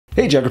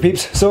Hey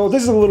geograpeeps, so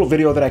this is a little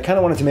video that I kind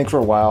of wanted to make for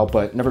a while,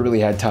 but never really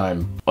had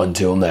time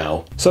until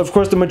now. So of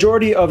course the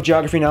majority of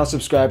Geography Now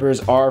subscribers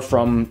are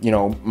from,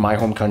 my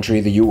home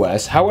country, the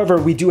US. However,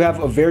 we do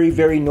have a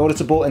very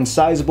noticeable and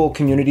sizable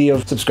community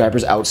of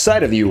subscribers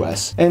outside of the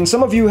US. And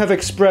some of you have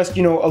expressed,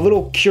 a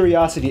little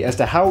curiosity as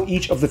to how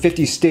each of the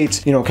 50 states,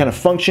 kind of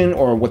function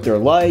or what they're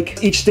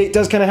like. Each state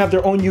does kind of have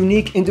their own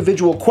unique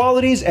individual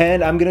qualities,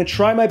 and I'm gonna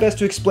try my best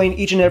to explain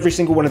each and every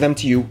single one of them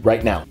to you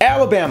right now.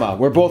 Alabama,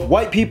 where both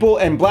white people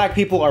and black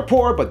people are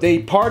poor, but they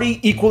party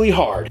equally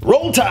hard.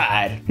 Roll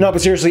Tide! No, but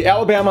seriously,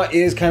 Alabama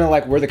is kind of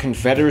like where the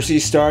Confederacy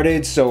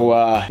started, so,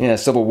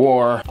 Civil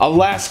War.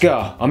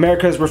 Alaska,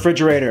 America's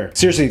refrigerator.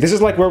 Seriously, this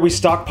is like where we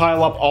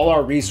stockpile up all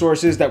our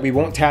resources that we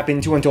won't tap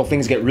into until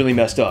things get really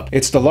messed up.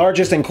 It's the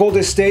largest and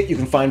coldest state. You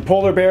can find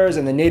polar bears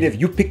and the native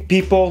Yupik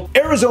people.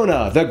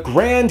 Arizona, the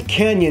Grand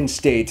Canyon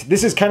state.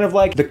 This is kind of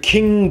like the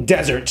King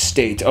Desert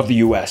state of the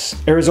US.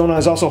 Arizona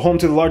is also home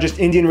to the largest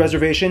Indian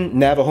reservation,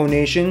 Navajo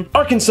Nation.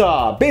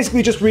 Arkansas,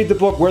 basically just read the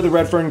book Where the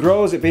Red Fern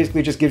Grows. It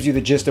basically just gives you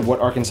the gist of what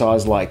Arkansas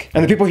is like.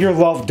 And the people here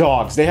love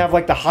dogs. They have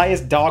like the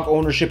highest dog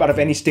ownership out of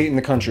any state in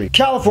the country.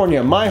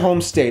 California, my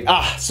home state.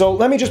 So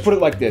let me just put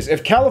it like this.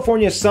 If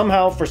California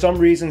somehow, for some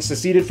reason,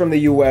 seceded from the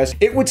US,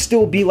 it would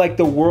still be like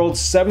the world's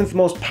 7th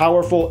most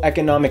powerful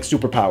economic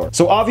superpower.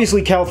 So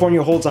obviously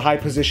California holds a high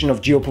position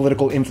of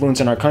geopolitical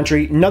influence in our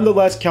country.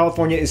 Nonetheless,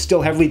 California is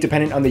still heavily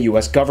dependent on the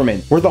US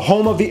government. We're the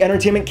home of the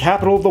entertainment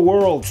capital of the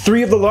world.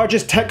 3 of the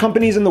largest tech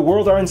companies in the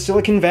world are in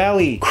Silicon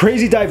Valley.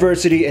 Crazy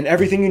diversity and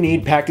everything you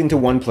need packed into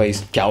one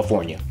place,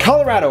 California.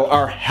 Colorado,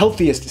 our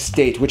healthiest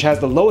state, which has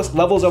the lowest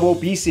levels of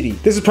obesity.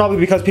 This is probably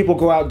because people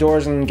go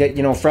outdoors and get,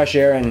 fresh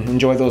air and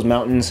enjoy those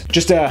mountains.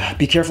 Just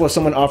be careful if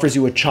someone offers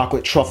you a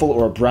chocolate truffle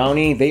or a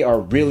brownie. They are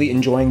really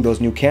enjoying those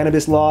new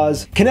cannabis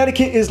laws.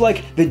 Connecticut is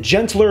like the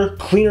gentler,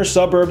 cleaner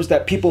suburbs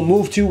that people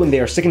move to when they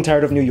are sick and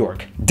tired of New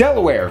York.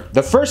 Delaware,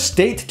 the first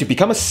state to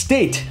become a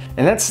state,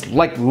 and that's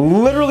like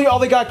literally all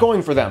they got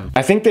going for them.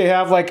 I think they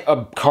have like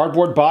a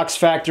cardboard box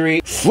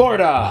factory.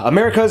 Florida,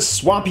 America's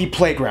swampy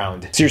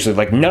playground. Seriously,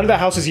 like none of the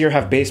houses here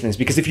have basements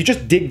because if you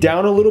just dig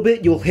down a little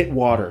bit, you'll hit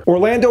water.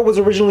 Orlando was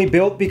originally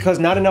built because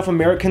not enough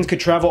Americans could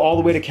travel all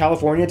the way to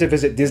California to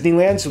visit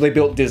Disneyland, so they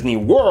built Disney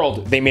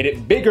World. They made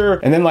it bigger,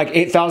 and then like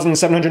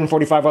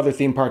 8,745 other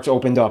theme parks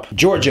opened up.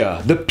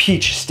 Georgia, the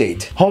Peach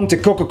State. Home to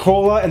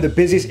Coca-Cola and the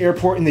busiest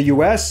airport in the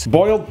US.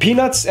 Boiled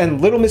peanuts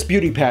and Little Miss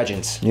Beauty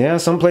pageants. Yeah,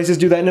 some places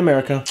do that in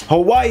America.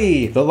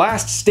 Hawaii, the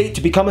last state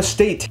to become a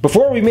state.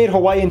 Before we made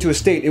Hawaii into a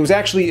state, it was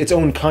actually its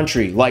own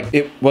country. Like,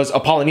 it was a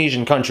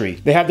Polynesian country.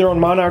 They had their own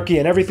monarchy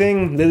and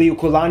everything.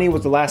 Liliuokalani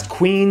was the last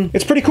queen.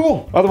 It's pretty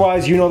cool.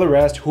 Otherwise, you know the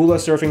rest. Hula,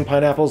 surfing,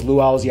 pineapples,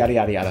 luau's, yada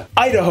yada yada.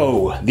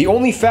 Idaho. The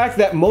only fact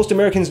that most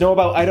Americans know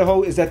about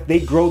Idaho is that they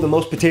grow the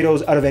most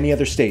potatoes out of any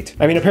other state.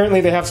 I mean,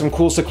 apparently they have some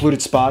cool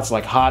secluded spots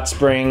like hot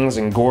springs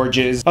and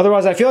gorges.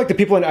 Otherwise, I feel like the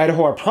people in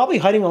Idaho are probably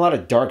hiding a lot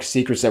of dark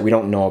secrets that we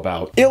don't know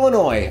about.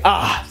 Illinois.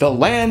 The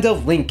land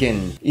of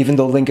Lincoln. Even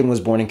though Lincoln was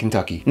born in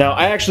Kentucky. Now,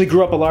 I actually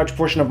grew up a large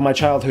portion of my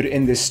childhood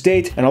in this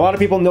state, and a lot of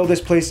people know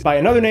this place by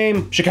another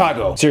name,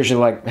 Chicago. Seriously,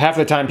 like half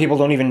the time people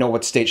don't even know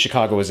what state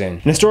Chicago is in.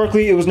 And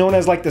historically, it was known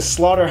as like the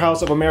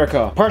slaughterhouse of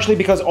America, partially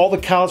because all the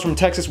cows from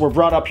Texas were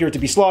brought up here to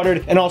be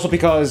slaughtered, and also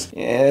because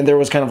there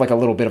was kind of like a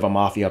little bit of a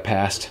mafia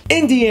past.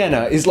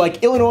 Indiana is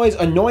like Illinois'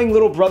 annoying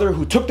little brother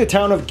who took the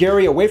town of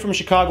Gary away from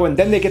Chicago, and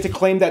then they get to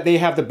claim that they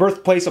have the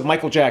birthplace of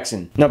Michael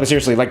Jackson. No, but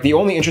seriously, like the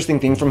only interesting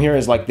thing from here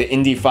is like the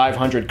Indy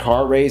 500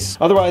 car race.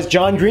 Otherwise,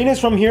 John Green is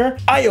from here.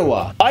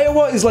 Iowa.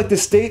 Iowa is like the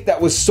state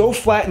that was so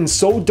flat and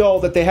so dull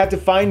that they had to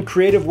find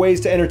creative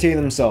ways to entertain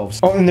themselves.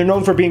 Oh, and they're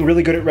known for being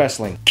really good at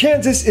wrestling.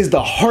 Kansas is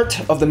the heart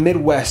of the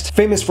Midwest,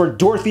 famous for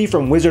Dorothy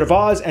from Wizard of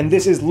Oz, and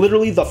this is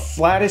literally the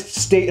flattest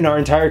state in our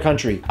entire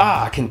country.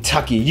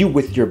 Kentucky, you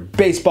with your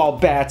baseball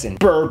bats and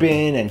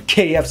bourbon and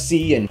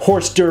KFC and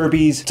horse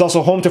derbies. It's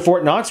also home to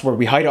Fort Knox, where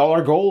we hide all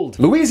our gold.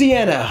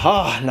 Louisiana,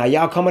 now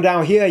y'all coming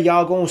down here,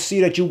 y'all gonna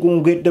see that you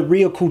gonna get the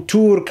real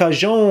culture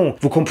cajun.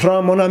 Vous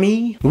comprenez, mon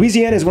ami?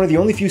 Louisiana is one of the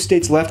only few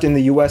states left in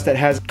the US that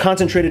has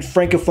concentrated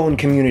francophone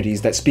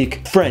communities that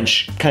speak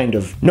French, kind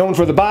of. Known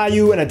for the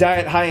bayou and a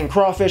diet high in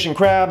crawfish and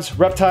crabs,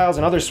 reptiles,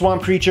 and other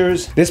swamp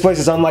creatures, this place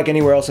is unlike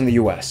anywhere else in the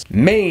US.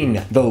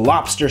 Maine, the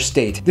lobster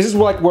state. This is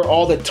like where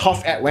all the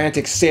tough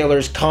Atlantic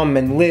sailors come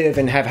and live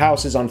and have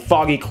houses on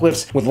foggy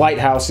cliffs with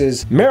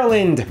lighthouses.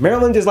 Maryland.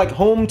 Maryland is like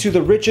home to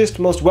the richest,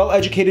 most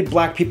well-educated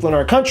black people in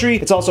our country.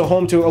 It's also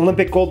home to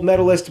Olympic gold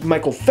medalist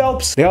Michael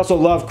Phelps. They also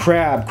love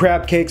crab.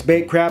 Crab cakes,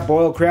 baked crab,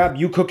 boiled crab.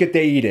 You cook it,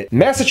 they eat it.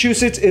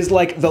 Massachusetts is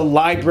like the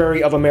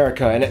Library of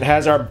America, and it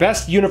has our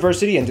best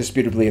university,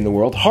 indisputably in the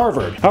world,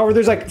 Harvard. However,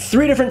 there's like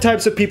 3 different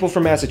types of people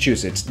from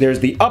Massachusetts. There's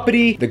the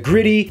uppity, the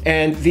gritty,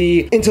 and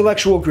the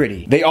intellectual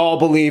gritty. They all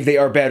believe they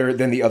are better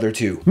than the other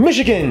 2.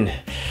 Michigan.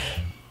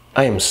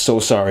 I am so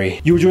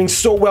sorry. You were doing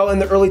so well in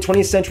the early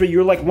 20th century.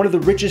 You're like one of the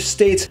richest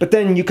states, but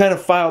then you kind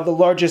of filed the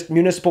largest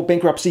municipal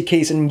bankruptcy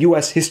case in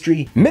US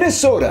history.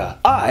 Minnesota.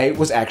 I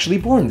was actually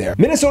born there.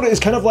 Minnesota is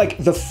kind of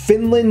like the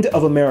Finland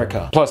of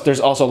America. Plus, there's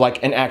also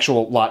like an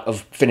actual lot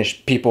of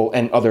Finnish people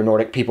and other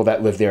Nordic people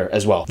that live there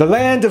as well. The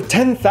land of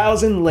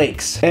 10,000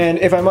 lakes. And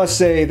if I must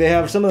say, they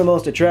have some of the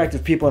most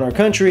attractive people in our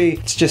country.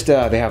 It's just,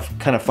 they have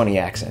kind of funny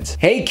accents.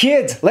 Hey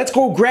kids, let's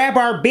go grab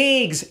our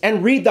bags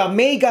and read the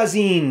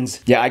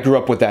magazines. Yeah, I grew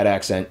up with that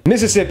accent.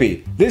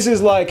 Mississippi. This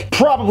is like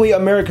probably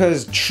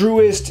America's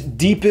truest,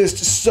 deepest,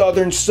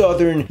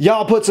 southern,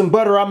 y'all put some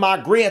butter on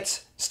my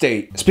grits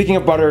state. Speaking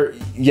of butter,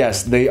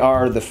 yes, they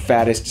are the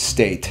fattest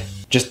state.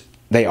 Just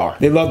they are.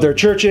 They love their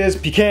churches,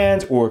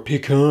 pecans,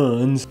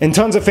 and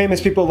tons of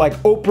famous people like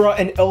Oprah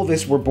and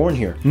Elvis were born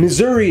here.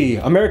 Missouri,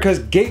 America's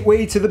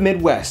gateway to the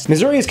Midwest.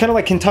 Missouri is kind of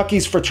like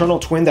Kentucky's fraternal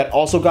twin that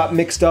also got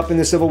mixed up in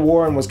the Civil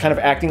War and was kind of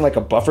acting like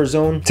a buffer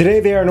zone. Today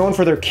they are known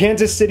for their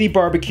Kansas City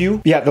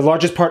barbecue. Yeah, the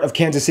largest part of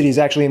Kansas City is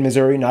actually in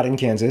Missouri, not in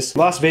Kansas.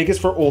 Las Vegas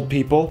for old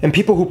people, and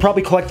people who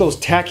probably collect those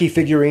tacky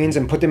figurines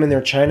and put them in their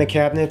china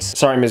cabinets.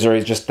 Sorry,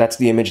 Missouri, just that's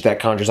the image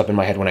that conjures up in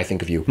my head when I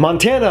think of you.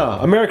 Montana,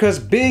 America's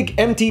big,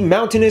 empty,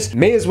 mountainous,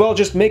 may as well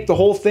just make the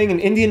whole thing an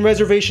Indian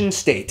reservation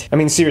state. I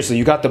mean, seriously,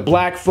 you got the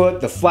Blackfoot,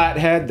 the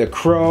Flathead, the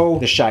Crow,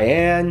 the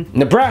Cheyenne.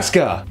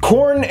 Nebraska,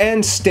 corn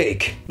and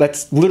steak.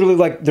 That's literally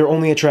like their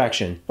only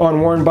attraction. Oh,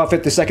 and Warren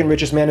Buffett, the second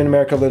richest man in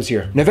America, lives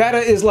here. Nevada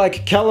is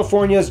like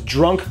California's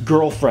drunk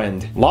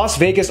girlfriend. Las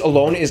Vegas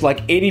alone is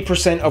like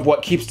 80% of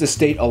what keeps the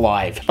state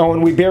alive. Oh,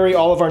 and we bury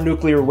all of our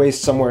nuclear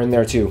waste somewhere in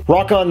there too.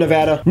 Rock on,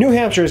 Nevada. New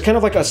Hampshire is kind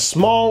of like a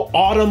small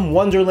autumn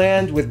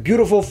wonderland with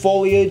beautiful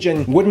foliage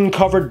and wooden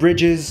covered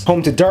bridges.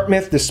 Home to Dartmouth,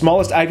 the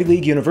smallest Ivy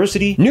League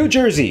university. New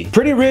Jersey,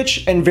 pretty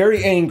rich and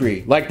very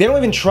angry. Like, they don't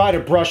even try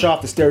to brush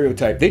off the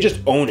stereotype, they just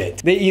own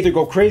it. They either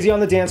go crazy on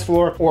the dance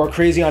floor or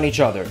crazy on each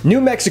other. New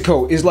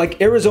Mexico is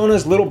like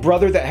Arizona's little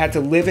brother that had to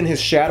live in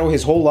his shadow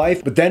his whole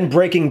life, but then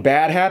Breaking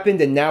Bad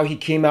happened and now he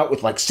came out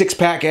with like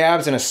six-pack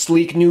abs and a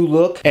sleek new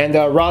look. And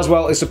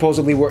Roswell is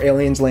supposedly where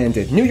aliens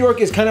landed. New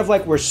York is kind of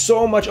like where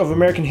so much of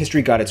American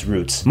history got its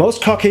roots.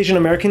 Most Caucasian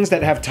Americans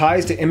that have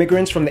ties to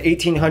immigrants from the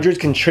 1800s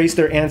can trace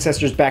their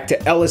ancestors back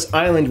to Ellis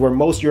Island, where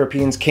most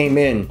Europeans came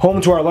in. Home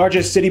to our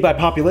largest city by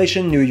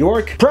population, New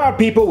York. Proud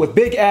people with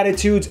big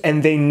attitudes,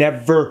 and they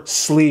never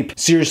sleep.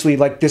 Seriously,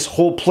 like this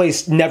whole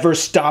place never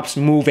stops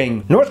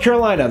moving. North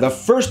Carolina, the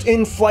first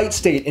in-flight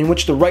state in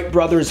which the Wright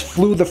brothers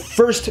flew the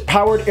first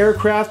powered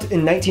aircraft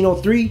in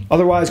 1903.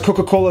 Otherwise,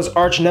 Coca-Cola's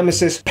arch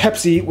nemesis,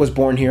 Pepsi, was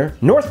born here.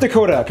 North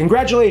Dakota,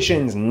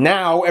 congratulations.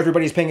 Now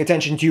everybody's paying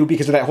attention to you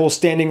because of that whole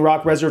Standing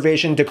Rock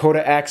Reservation,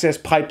 Dakota Access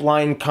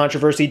Pipeline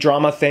controversy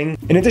drama thing.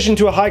 In addition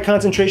to a high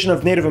concentration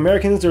of Native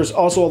Americans, there's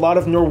also a lot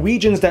of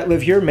Norwegians that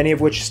live here, many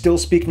of which still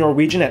speak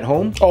Norwegian at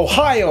home.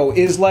 Ohio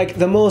is like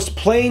the most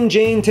plain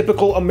Jane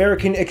typical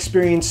American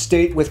experience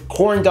state with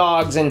corn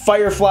dogs and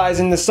fireflies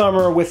in the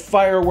summer with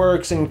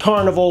fireworks and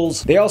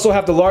carnivals. They also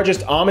have the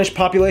largest Amish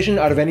population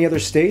out of any other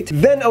state.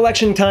 Then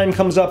election time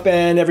comes up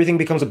and everything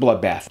becomes a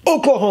bloodbath.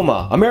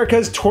 Oklahoma,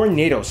 America's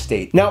tornado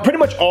state. Now, pretty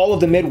much all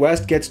of the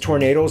Midwest gets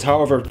tornadoes,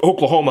 however,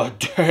 Oklahoma,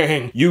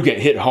 dang, you get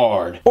hit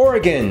hard.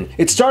 Oregon,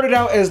 it started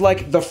out as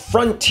like the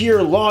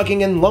frontier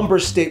logging and lumber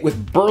state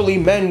with burly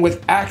men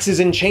with axes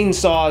and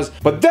chainsaws,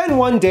 but then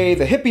one day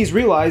the hippies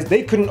realized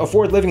they couldn't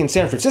afford living in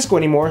San Francisco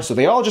anymore, so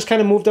they all just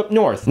kind of moved up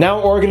north. Now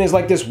Oregon is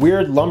like this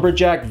weird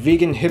lumberjack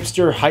vegan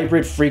hipster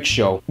hybrid freak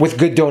show with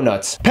good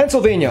donuts.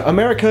 Pennsylvania,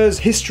 America's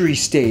history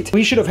state.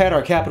 We should have had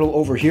our capital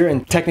over here,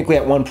 and technically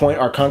at one point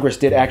our Congress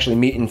did actually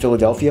meet in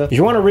Philadelphia. If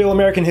you want a real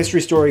American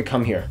history story,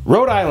 come here.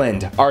 Rhode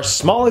Island, our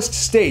smallest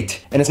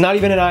state, and it's not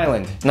even an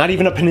island, it's not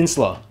even a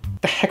peninsula.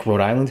 The heck, Rhode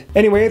Island?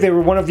 Anyway, they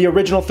were one of the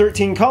original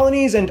 13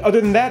 colonies, and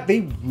other than that,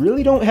 they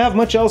really don't have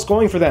much else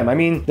going for them. I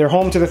mean, they're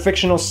home to the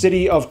fictional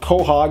city of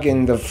Quahog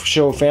in the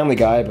show Family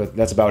Guy, but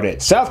that's about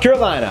it. South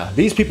Carolina.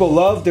 These people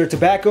love their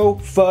tobacco,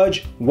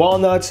 fudge,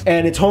 walnuts,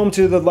 and it's home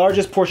to the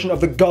largest portion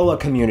of the Gullah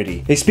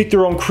community. They speak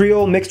their own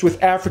Creole mixed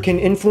with African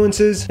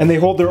influences, and they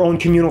hold their own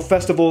communal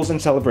festivals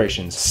and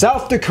celebrations.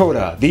 South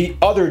Dakota, the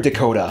other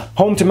Dakota.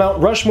 Home to Mount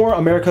Rushmore,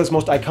 America's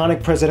most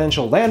iconic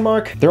presidential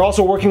landmark. They're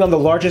also working on the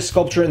largest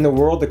sculpture in the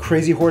world, the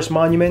Crazy Horse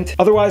Monument.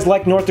 Otherwise,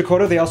 like North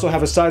Dakota, they also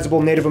have a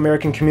sizable Native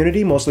American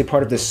community, mostly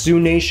part of the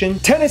Sioux Nation.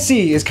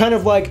 Tennessee is kind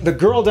of like the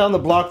girl down the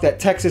block that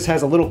Texas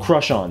has a little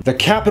crush on. The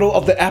capital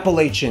of the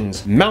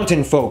Appalachians.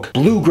 Mountain folk,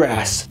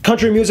 bluegrass.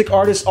 Country music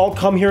artists all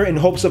come here in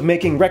hopes of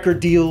making record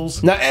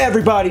deals. Now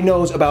everybody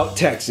knows about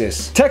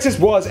Texas. Texas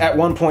was at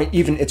one point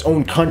even its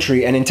own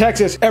country, and in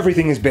Texas,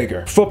 everything is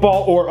bigger.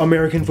 Football, or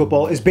American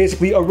football, is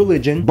basically a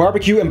religion.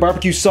 Barbecue and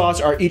barbecue sauce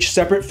are each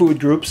separate food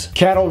groups.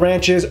 Cattle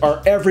ranches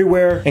are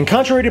everywhere, and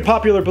contrary to to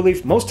popular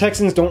belief, most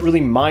Texans don't really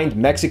mind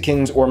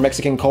Mexicans or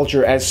Mexican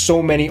culture, as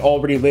so many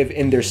already live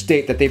in their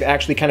state that they've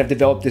actually kind of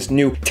developed this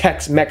new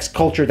Tex-Mex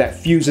culture that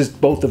fuses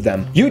both of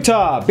them.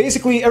 Utah.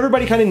 Basically,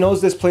 everybody kind of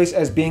knows this place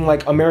as being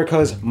like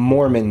America's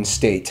Mormon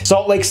state.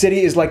 Salt Lake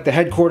City is like the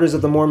headquarters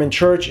of the Mormon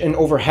church, and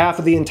over half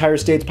of the entire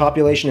state's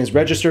population is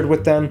registered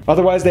with them.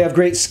 Otherwise, they have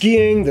great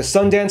skiing, the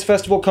Sundance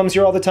Festival comes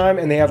here all the time,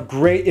 and they have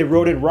great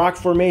eroded rock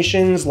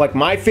formations, like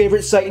my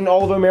favorite site in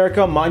all of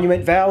America,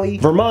 Monument Valley.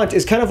 Vermont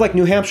is kind of like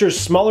New Hampshire's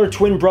smaller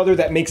twin brother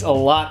that makes a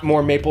lot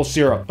more maple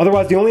syrup.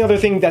 Otherwise, the only other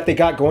thing that they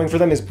got going for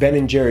them is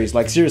Ben & Jerry's.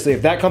 Like seriously,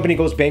 if that company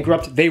goes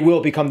bankrupt, they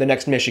will become the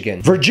next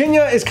Michigan.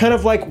 Virginia is kind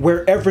of like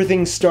where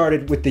everything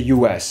started with the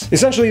US.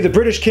 Essentially, the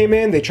British came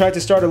in, they tried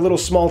to start a little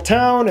small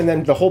town, and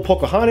then the whole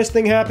Pocahontas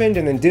thing happened,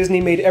 and then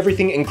Disney made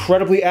everything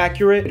incredibly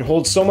accurate. It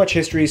holds so much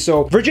history.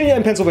 So Virginia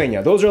and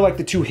Pennsylvania, those are like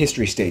the two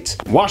history states.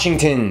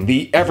 Washington,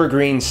 the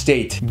evergreen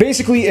state.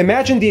 Basically,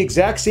 imagine the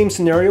exact same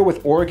scenario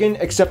with Oregon,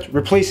 except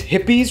replace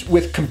hippies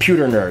with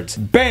computer nerds.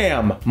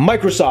 Bam!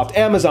 Microsoft,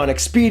 Amazon,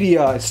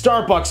 Expedia,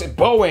 Starbucks,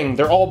 Boeing,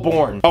 they're all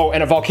born. Oh,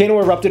 and a volcano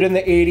erupted in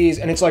the 80s,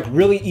 and it's like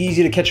really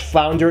easy to catch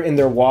flounder in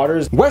their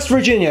waters. West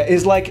Virginia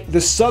is like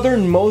the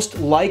southernmost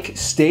like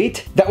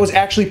state that was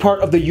actually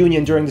part of the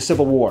Union during the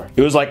Civil War.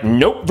 It was like,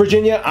 nope,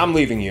 Virginia, I'm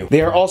leaving you.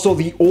 They are also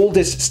the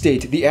oldest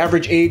state. The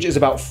average age is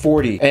about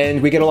 40,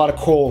 and we get a lot of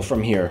coal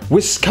from here.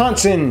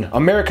 Wisconsin,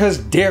 America's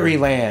dairy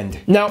land.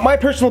 Now, my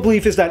personal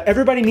belief is that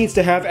everybody needs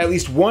to have at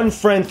least one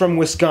friend from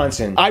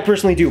Wisconsin. I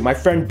personally do. My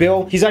friend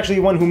Bill, he's actually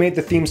the one who made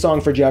the theme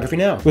song for Geography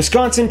Now.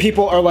 Wisconsin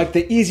people are like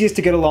the easiest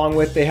to get along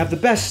with. They have the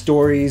best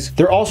stories.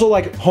 They're also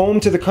like home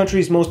to the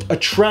country's most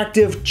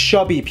attractive,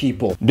 chubby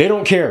people. They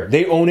don't care.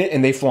 They own it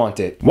and they flaunt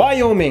it.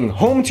 Wyoming,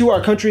 home to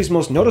our country's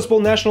most noticeable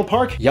national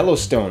park,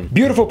 Yellowstone.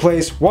 Beautiful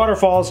place,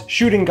 waterfalls,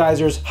 shooting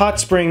geysers, hot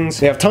springs.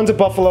 They have tons of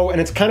buffalo, and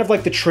it's kind of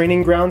like the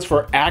training grounds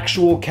for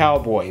actual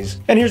cowboys.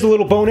 And here's a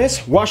little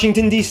bonus,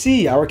 Washington,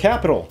 D.C., our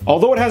capital.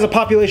 Although it has a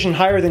population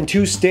higher than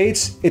 2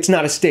 states, it's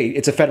not a state,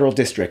 it's a federal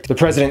district. The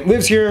president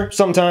lives here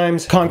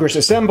sometimes, Congress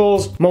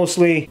assembles,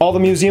 mostly. All the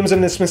museums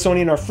in the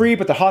Smithsonian are free,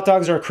 but the hot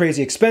dogs are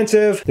crazy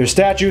expensive. There's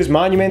statues,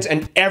 monuments,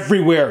 and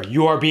everywhere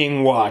you are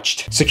being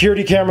watched.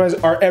 Security cameras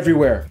are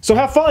everywhere, so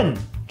have fun.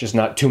 Just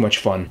not too much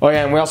fun. Oh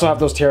yeah, and we also have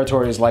those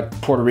territories like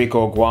Puerto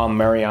Rico, Guam,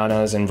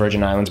 Marianas, and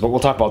Virgin Islands, but we'll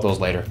talk about those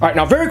later. All right,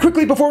 now very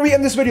quickly before we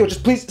end this video,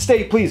 just please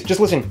stay, please,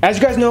 just listen. As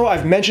you guys know,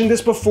 I've mentioned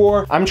this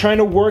before, I'm trying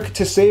to work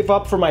to save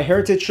up for my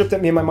heritage trip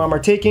that me and my mom are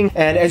taking,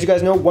 and as you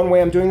guys know, one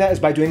way I'm doing that is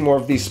by doing more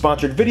of these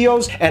sponsored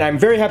videos, and I'm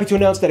very happy to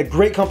announce that a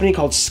great company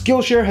called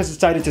Skillshare has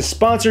decided to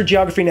sponsor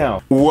Geography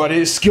Now. What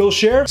is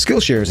Skillshare?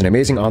 Skillshare is an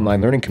amazing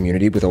online learning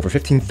community with over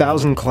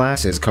 15,000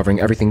 classes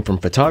covering everything from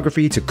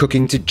photography to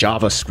cooking to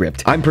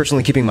JavaScript. I'm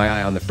personally keeping my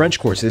eye on the French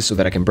courses so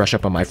that I can brush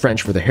up on my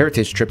French for the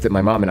heritage trip that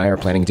my mom and I are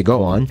planning to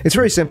go on. It's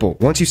very simple.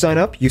 Once you sign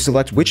up, you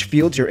select which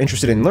fields you're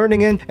interested in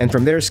learning in, and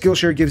from there,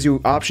 Skillshare gives you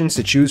options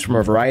to choose from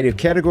a variety of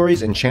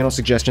categories and channel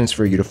suggestions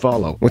for you to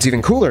follow. What's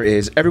even cooler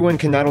is everyone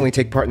can not only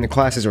take part in the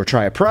classes or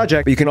try a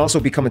project, but you can also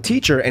become a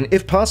teacher and,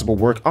 if possible,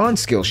 work on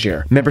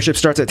Skillshare. Membership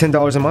starts at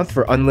 $10 a month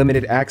for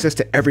unlimited access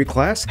to every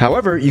class.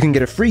 However, you can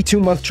get a free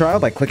 2-month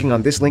trial by clicking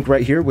on this link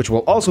right here, which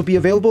will also be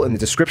available in the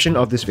description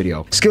of this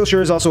video.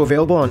 Skillshare is also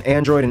available on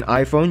Android and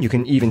iPhone. You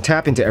can even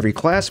tap into every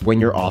class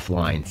when you're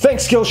offline.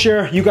 Thanks,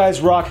 Skillshare. You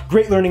guys rock.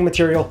 Great learning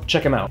material.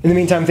 Check them out. In the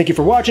meantime, thank you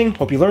for watching.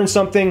 Hope you learned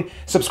something.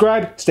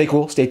 Subscribe. Stay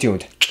cool. Stay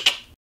tuned.